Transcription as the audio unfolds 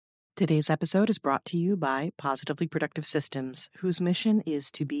Today's episode is brought to you by Positively Productive Systems, whose mission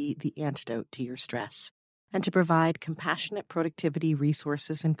is to be the antidote to your stress and to provide compassionate productivity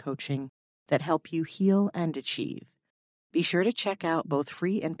resources and coaching that help you heal and achieve. Be sure to check out both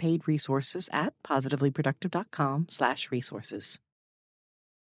free and paid resources at positivelyproductive.com/resources.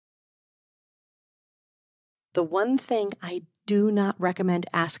 The one thing I do not recommend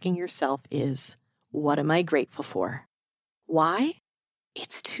asking yourself is, what am I grateful for? Why?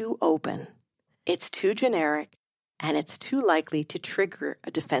 It's too open, it's too generic, and it's too likely to trigger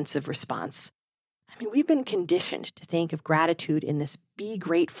a defensive response. We've been conditioned to think of gratitude in this be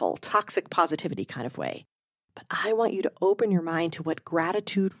grateful, toxic positivity kind of way. But I want you to open your mind to what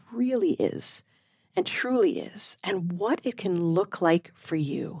gratitude really is and truly is, and what it can look like for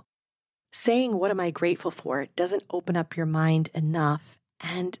you. Saying, what am I grateful for, doesn't open up your mind enough,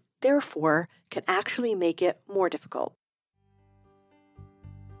 and therefore can actually make it more difficult.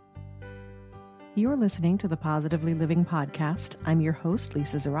 You're listening to the Positively Living Podcast. I'm your host,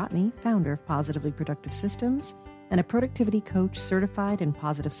 Lisa Zawrotny, founder of Positively Productive Systems and a productivity coach certified in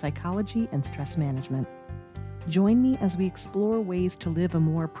positive psychology and stress management. Join me as we explore ways to live a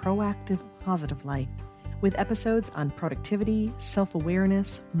more proactive, positive life with episodes on productivity,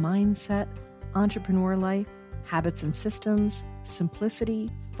 self-awareness, mindset, entrepreneur life, habits and systems, simplicity,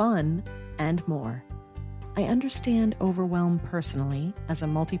 fun, and more. I understand overwhelm personally as a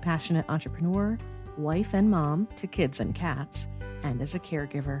multi-passionate entrepreneur, wife and mom to kids and cats, and as a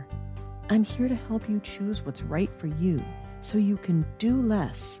caregiver. I'm here to help you choose what's right for you so you can do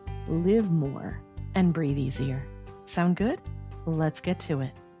less, live more, and breathe easier. Sound good? Let's get to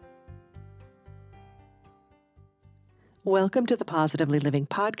it. Welcome to the Positively Living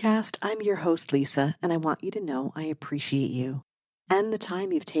Podcast. I'm your host, Lisa, and I want you to know I appreciate you and the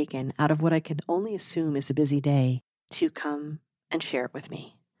time you've taken out of what I can only assume is a busy day to come and share it with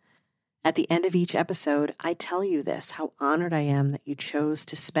me. At the end of each episode, I tell you this, how honored I am that you chose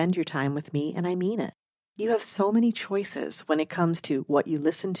to spend your time with me, and I mean it. You have so many choices when it comes to what you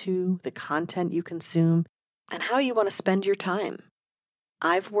listen to, the content you consume, and how you want to spend your time.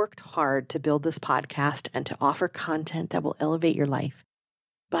 I've worked hard to build this podcast and to offer content that will elevate your life,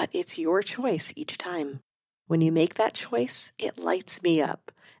 but it's your choice each time. When you make that choice, it lights me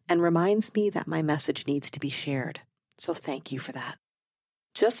up and reminds me that my message needs to be shared. So thank you for that.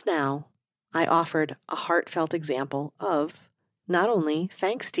 Just now, I offered a heartfelt example of not only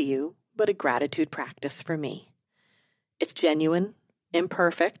thanks to you, but a gratitude practice for me. It's genuine,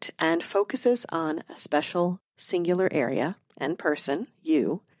 imperfect, and focuses on a special, singular area and person,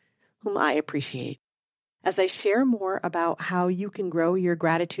 you, whom I appreciate. As I share more about how you can grow your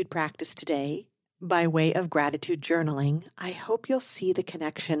gratitude practice today by way of gratitude journaling, I hope you'll see the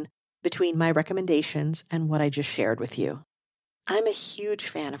connection between my recommendations and what I just shared with you. I'm a huge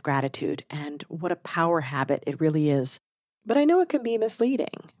fan of gratitude and what a power habit it really is. But I know it can be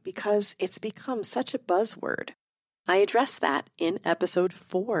misleading because it's become such a buzzword. I address that in episode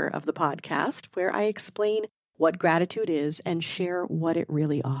 4 of the podcast, where I explain what gratitude is and share what it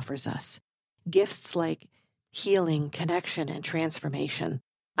really offers us. Gifts like healing, connection, and transformation.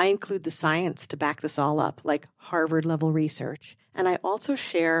 I include the science to back this all up, like Harvard-level research. And I also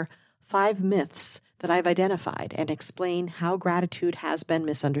share 5 myths that I've identified and explain how gratitude has been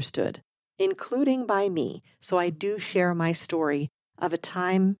misunderstood, including by me. So I do share my story of a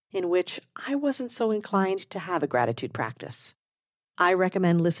time in which I wasn't so inclined to have a gratitude practice. I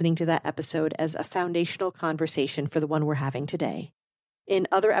recommend listening to that episode as a foundational conversation for the one we're having today. In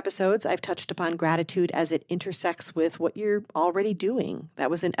other episodes, I've touched upon gratitude as it intersects with what you're already doing. That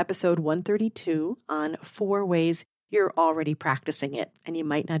was in episode 132 on 4 ways you're already practicing it, and you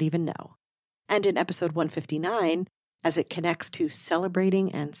might not even know. And in episode 159, as it connects to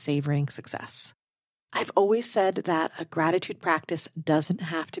celebrating and savoring success. I've always said that a gratitude practice doesn't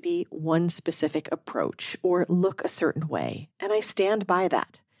have to be one specific approach or look a certain way, and I stand by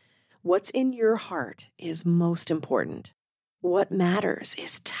that. What's in your heart is most important. What matters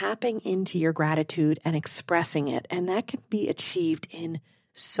is tapping into your gratitude and expressing it, and that can be achieved in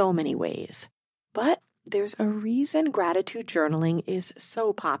so many ways. But there's a reason gratitude journaling is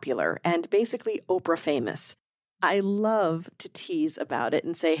so popular and basically Oprah famous. I love to tease about it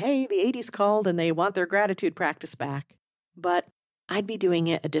and say, hey, the 80s called and they want their gratitude practice back. But I'd be doing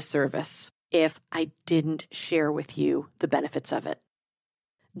it a disservice if I didn't share with you the benefits of it.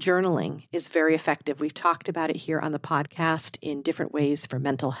 Journaling is very effective. We've talked about it here on the podcast in different ways for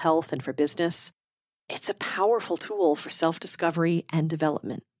mental health and for business. It's a powerful tool for self-discovery and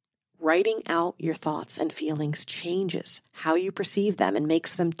development. Writing out your thoughts and feelings changes how you perceive them and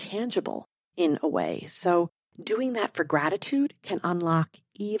makes them tangible in a way. So doing that for gratitude can unlock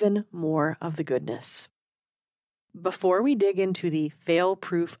even more of the goodness. Before we dig into the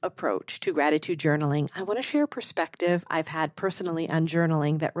fail-proof approach to gratitude journaling, I want to share a perspective I've had personally on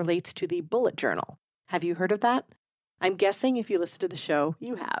journaling that relates to the bullet journal. Have you heard of that? I'm guessing if you listen to the show,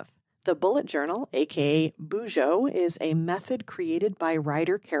 you have. The bullet journal, aka Bujo, is a method created by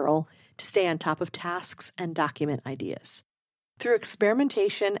Ryder Carroll to stay on top of tasks and document ideas. Through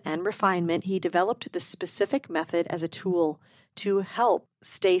experimentation and refinement, he developed this specific method as a tool to help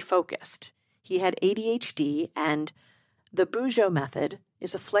stay focused. He had ADHD, and the Bujo method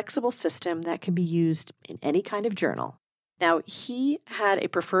is a flexible system that can be used in any kind of journal. Now, he had a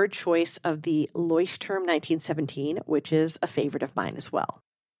preferred choice of the Leuchtturm 1917, which is a favorite of mine as well.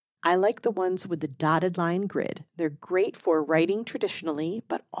 I like the ones with the dotted line grid. They're great for writing traditionally,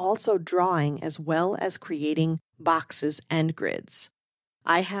 but also drawing as well as creating boxes and grids.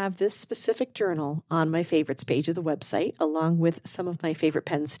 I have this specific journal on my favorites page of the website, along with some of my favorite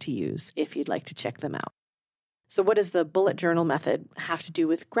pens to use if you'd like to check them out. So what does the bullet journal method have to do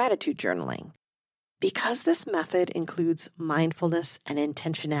with gratitude journaling? Because this method includes mindfulness and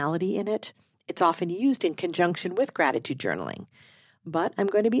intentionality in it, it's often used in conjunction with gratitude journaling. But I'm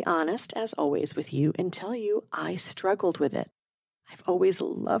going to be honest, as always, with you and tell you I struggled with it. I've always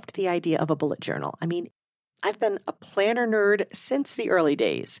loved the idea of a bullet journal. I mean, I've been a planner nerd since the early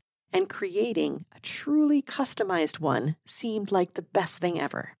days, and creating a truly customized one seemed like the best thing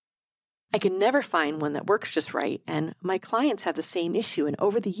ever. I can never find one that works just right, and my clients have the same issue, and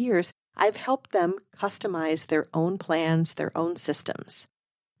over the years, I've helped them customize their own plans, their own systems.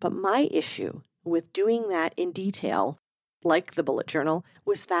 But my issue with doing that in detail, like the bullet journal,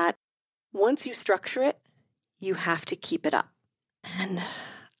 was that once you structure it, you have to keep it up. And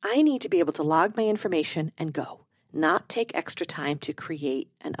I need to be able to log my information and go, not take extra time to create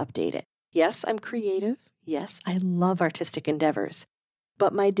and update it. Yes, I'm creative. Yes, I love artistic endeavors.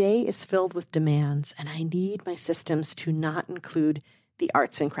 But my day is filled with demands, and I need my systems to not include the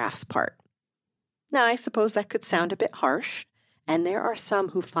arts and crafts part. Now, I suppose that could sound a bit harsh, and there are some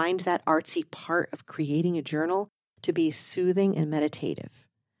who find that artsy part of creating a journal to be soothing and meditative.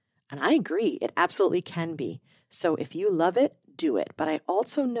 And I agree, it absolutely can be. So if you love it, do it. But I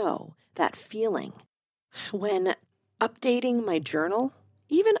also know that feeling when updating my journal,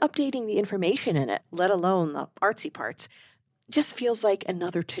 even updating the information in it, let alone the artsy parts, just feels like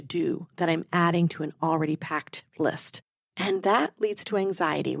another to-do that I'm adding to an already packed list. And that leads to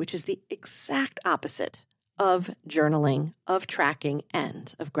anxiety, which is the exact opposite of journaling, of tracking,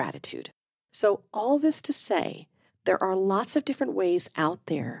 and of gratitude. So all this to say, there are lots of different ways out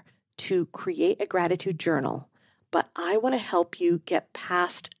there to create a gratitude journal, but I want to help you get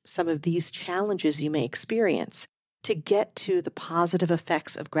past some of these challenges you may experience to get to the positive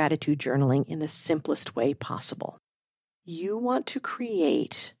effects of gratitude journaling in the simplest way possible. You want to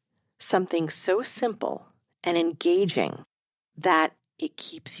create something so simple and engaging that it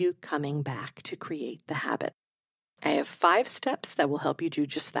keeps you coming back to create the habit. I have 5 steps that will help you do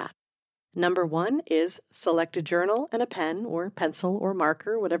just that. Number 1 is select a journal and a pen or pencil or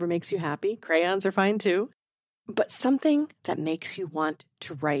marker, whatever makes you happy. Crayons are fine too. But something that makes you want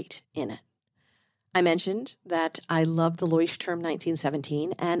to write in it. I mentioned that I love the Leuchtturm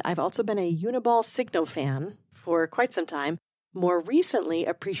 1917, and I've also been a Uniball Signo fan for quite some time, more recently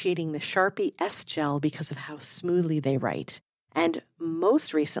appreciating the Sharpie S-Gel because of how smoothly they write. And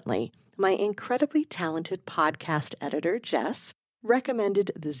most recently, my incredibly talented podcast editor, Jess,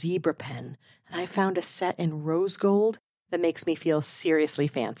 recommended the Zebra pen, and I found a set in rose gold that makes me feel seriously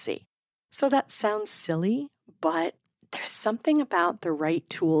fancy. So that sounds silly, but there's something about the right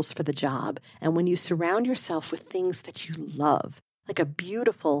tools for the job, and when you surround yourself with things that you love, like a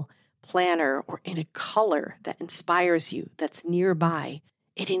beautiful planner or in a color that inspires you, that's nearby,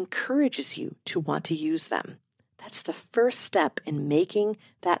 it encourages you to want to use them. That's the first step in making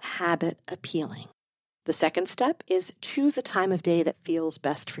that habit appealing. The second step is choose a time of day that feels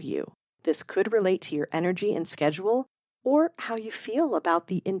best for you. This could relate to your energy and schedule, or how you feel about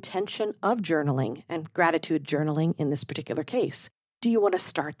the intention of journaling and gratitude journaling in this particular case. Do you want to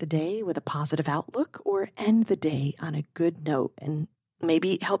start the day with a positive outlook or end the day on a good note and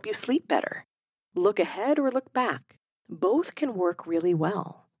maybe help you sleep better? Look ahead or look back. Both can work really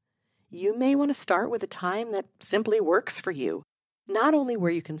well. You may want to start with a time that simply works for you, not only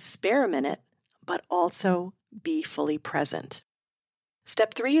where you can spare a minute, but also be fully present.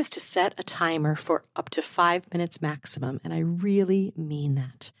 Step 3 is to set a timer for up to 5 minutes maximum, and I really mean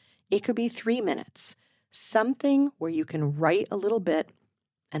that. It could be 3 minutes, something where you can write a little bit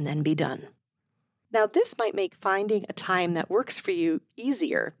and then be done. Now, this might make finding a time that works for you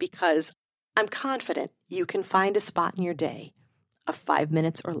easier because I'm confident you can find a spot in your day, of 5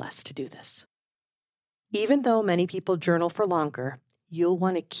 minutes or less to do this. Even though many people journal for longer, you'll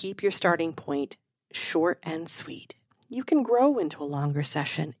want to keep your starting point short and sweet. You can grow into a longer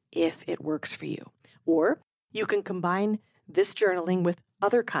session if it works for you, or you can combine this journaling with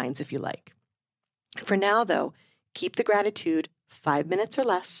other kinds if you like. For now, though, keep the gratitude 5 minutes or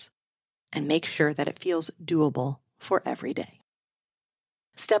less and make sure that it feels doable for every day.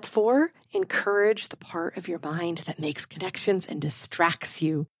 Step 4, encourage the part of your mind that makes connections and distracts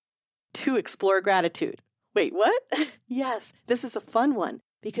you to explore gratitude. Wait, what? Yes, this is a fun one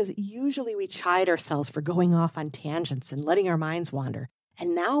because usually we chide ourselves for going off on tangents and letting our minds wander.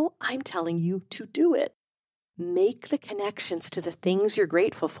 And now I'm telling you to do it. Make the connections to the things you're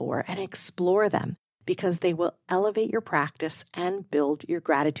grateful for and explore them because they will elevate your practice and build your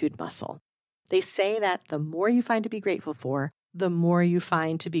gratitude muscle. They say that the more you find to be grateful for, the more you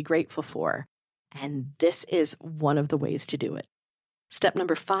find to be grateful for. And this is one of the ways to do it. Step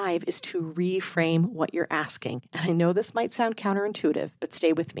number 5 is to reframe what you're asking. And I know this might sound counterintuitive, but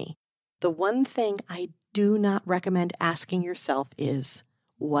stay with me. The one thing I do not recommend asking yourself is,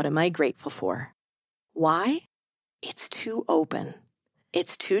 what am I grateful for? Why? It's too open,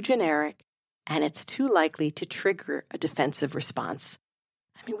 it's too generic, and it's too likely to trigger a defensive response.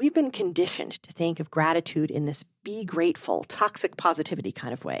 I mean, we've been conditioned to think of gratitude in this be grateful, toxic positivity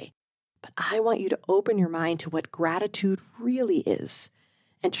kind of way. But I want you to open your mind to what gratitude really is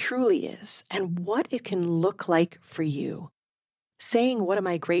and truly is and what it can look like for you. Saying, what am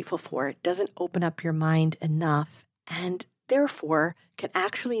I grateful for, doesn't open up your mind enough and therefore can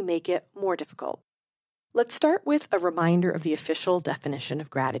actually make it more difficult. Let's start with a reminder of the official definition of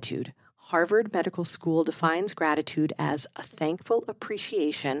gratitude. Harvard Medical School defines gratitude as a thankful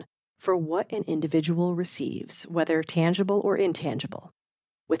appreciation for what an individual receives, whether tangible or intangible.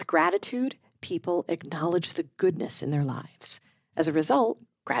 With gratitude, people acknowledge the goodness in their lives. As a result,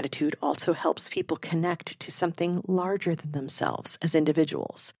 gratitude also helps people connect to something larger than themselves as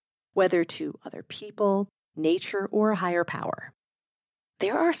individuals, whether to other people, nature, or a higher power.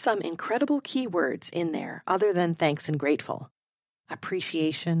 There are some incredible keywords in there other than thanks and grateful.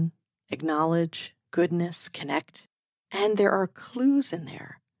 Appreciation, acknowledge, goodness, connect. And there are clues in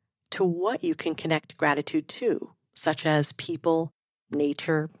there to what you can connect gratitude to, such as people,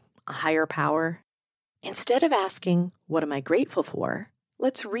 nature, a higher power. Instead of asking, what am I grateful for?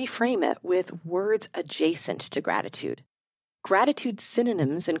 Let's reframe it with words adjacent to gratitude. Gratitude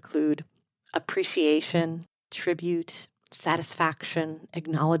synonyms include appreciation, tribute, satisfaction,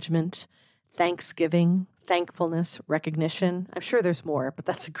 acknowledgement, thanksgiving, thankfulness, recognition. I'm sure there's more, but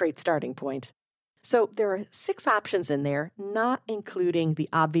that's a great starting point. So there are 6 options in there, not including the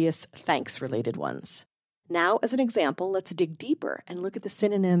obvious thanks-related ones. Now, as an example, let's dig deeper and look at the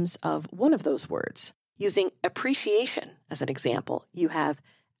synonyms of one of those words. Using appreciation as an example, you have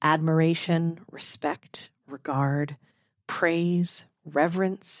admiration, respect, regard, praise,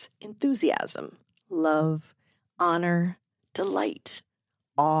 reverence, enthusiasm, love, honor, delight,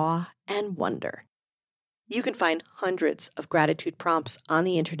 awe, and wonder. You can find hundreds of gratitude prompts on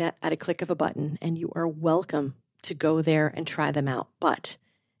the internet at a click of a button, and you are welcome to go there and try them out. But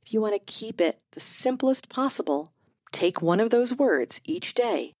if you want to keep it the simplest possible, take one of those words each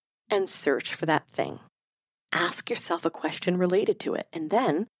day and search for that thing. Ask yourself a question related to it, and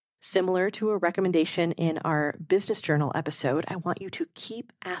then, similar to a recommendation in our business journal episode, I want you to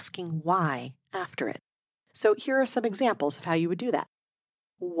keep asking why after it. So here are some examples of how you would do that.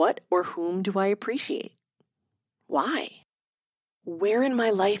 What or whom do I appreciate? Why? Where in my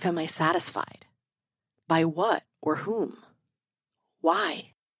life am I satisfied? By what or whom?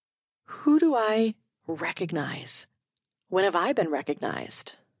 Why? Who do I recognize? When have I been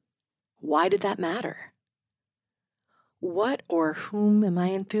recognized? Why did that matter? What or whom am I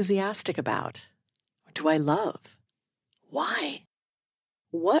enthusiastic about? Do I love? Why?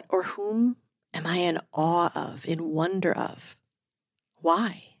 What or whom am I in awe of, in wonder of?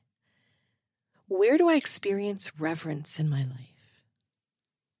 Why? Where do I experience reverence in my life?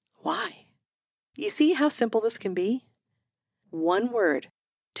 Why? You see how simple this can be? One word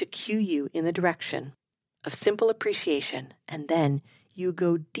to cue you in the direction of simple appreciation, and then you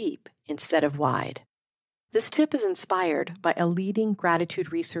go deep instead of wide. This tip is inspired by a leading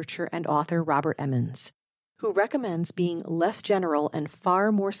gratitude researcher and author, Robert Emmons, who recommends being less general and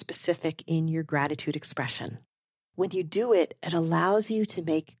far more specific in your gratitude expression. When you do it, it allows you to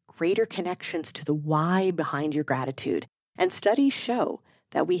make greater connections to the why behind your gratitude, and studies show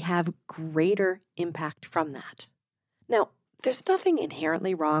that we have greater impact from that. Now, there's nothing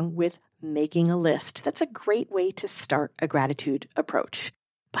inherently wrong with making a list. That's a great way to start a gratitude approach.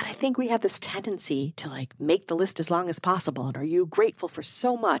 But I think we have this tendency to make the list as long as possible. And are you grateful for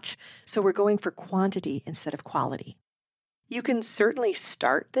so much? So we're going for quantity instead of quality. You can certainly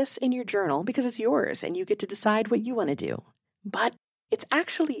start this in your journal because it's yours and you get to decide what you want to do. But it's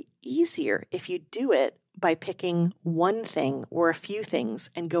actually easier if you do it by picking one thing or a few things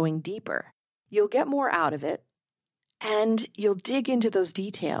and going deeper. You'll get more out of it and you'll dig into those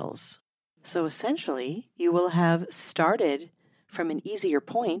details. So essentially, you will have started from an easier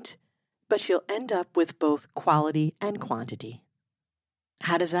point, but you'll end up with both quality and quantity.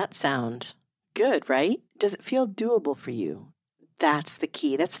 How does that sound? Good, right? Does it feel doable for you? That's the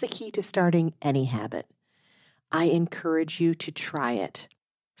key. That's the key to starting any habit. I encourage you to try it.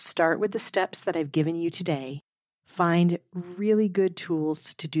 Start with the steps that I've given you today. Find really good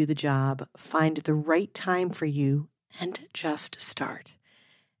tools to do the job. Find the right time for you and just start.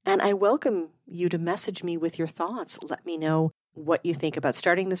 And I welcome you to message me with your thoughts. Let me know what you think about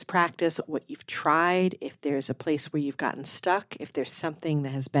starting this practice, what you've tried, if there's a place where you've gotten stuck, if there's something that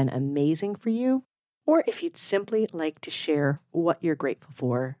has been amazing for you, or if you'd simply like to share what you're grateful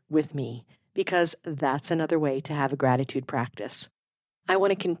for with me, because that's another way to have a gratitude practice. I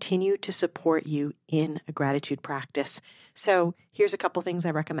want to continue to support you in a gratitude practice. So here's a couple things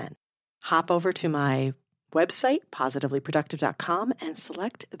I recommend. Hop over to my website, positivelyproductive.com, and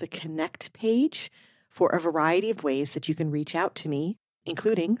select the Connect page for a variety of ways that you can reach out to me,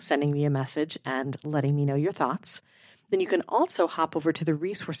 including sending me a message and letting me know your thoughts. Then you can also hop over to the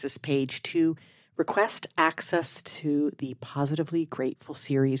resources page to request access to the Positively Grateful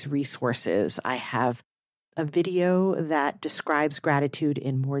series resources. I have a video that describes gratitude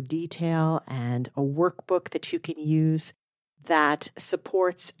in more detail and a workbook that you can use that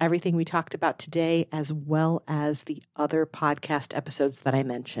supports everything we talked about today, as well as the other podcast episodes that I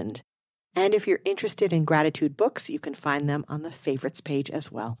mentioned. And if you're interested in gratitude books, you can find them on the favorites page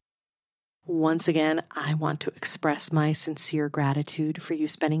as well. Once again, I want to express my sincere gratitude for you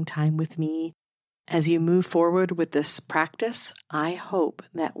spending time with me. As you move forward with this practice, I hope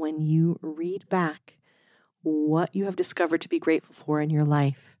that when you read back what you have discovered to be grateful for in your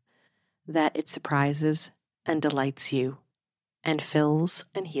life, that it surprises and delights you and fills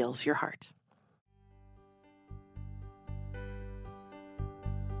and heals your heart.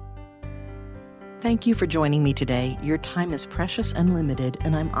 Thank you for joining me today. Your time is precious and limited,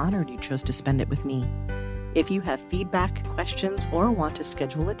 and I'm honored you chose to spend it with me. If you have feedback, questions, or want to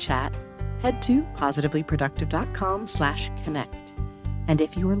schedule a chat, head to positivelyproductive.com/connect. And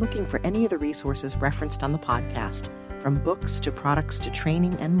if you are looking for any of the resources referenced on the podcast, from books to products to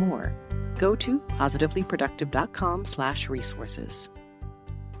training and more, go to positivelyproductive.com/resources.